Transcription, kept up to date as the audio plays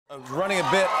I was running a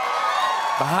bit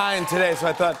behind today, so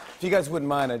I thought, if you guys wouldn't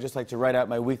mind, I'd just like to write out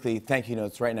my weekly thank you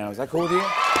notes right now. Is that cool with you?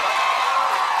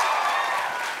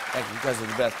 Thank you. You guys are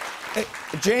the best. Hey,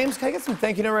 James, can I get some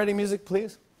thank you note writing music,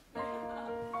 please?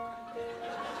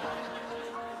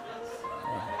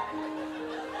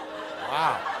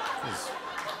 Wow.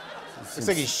 Looks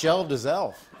like he shelved his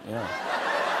elf. Yeah.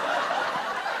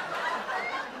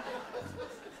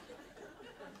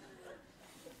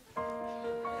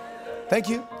 Thank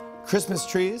you, Christmas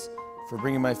trees, for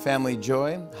bringing my family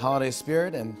joy, holiday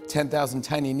spirit, and 10,000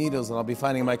 tiny needles that I'll be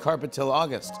finding in my carpet till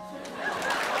August.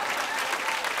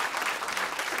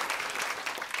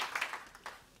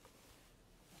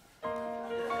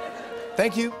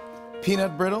 Thank you,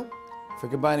 peanut brittle, for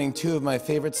combining two of my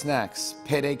favorite snacks,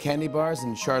 payday candy bars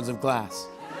and shards of glass.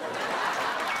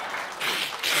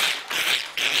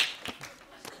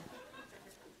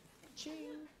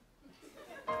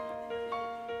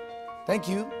 Thank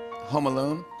you, Home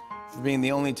Alone, for being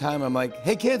the only time I'm like,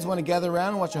 hey kids, want to gather around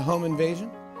and watch a home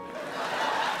invasion?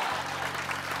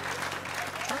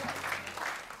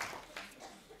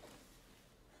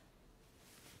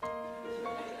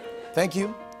 Thank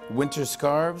you, winter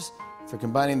scarves, for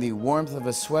combining the warmth of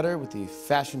a sweater with the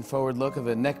fashion-forward look of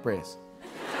a neck brace.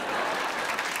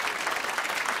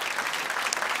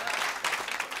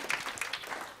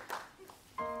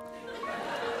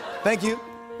 Thank you,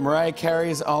 Mariah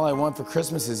Carey's All I Want for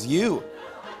Christmas Is You,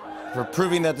 for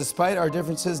proving that despite our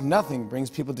differences, nothing brings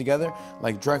people together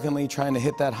like drunkenly trying to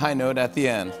hit that high note at the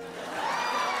end.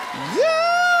 You,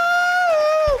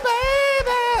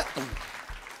 baby!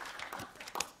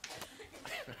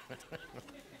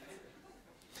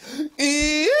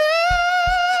 You,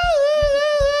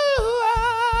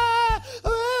 I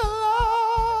will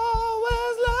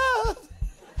always love.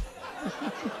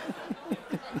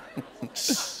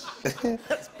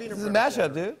 This is a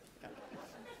mashup, dude.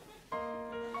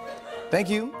 Thank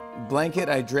you, blanket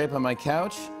I drape on my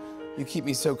couch. You keep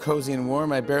me so cozy and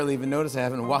warm, I barely even notice I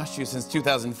haven't washed you since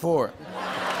 2004. When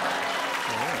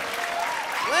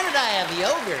did I have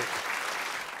yogurt?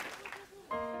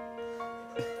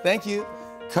 Thank you,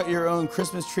 cut your own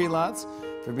Christmas tree lots,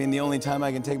 for being the only time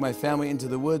I can take my family into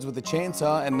the woods with a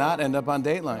chainsaw and not end up on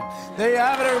Dateline. There you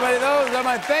have it, everybody. Those are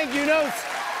my thank you notes.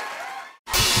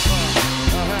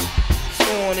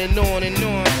 On and on and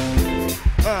on.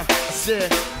 I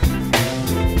said,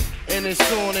 and it's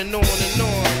on and on and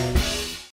on.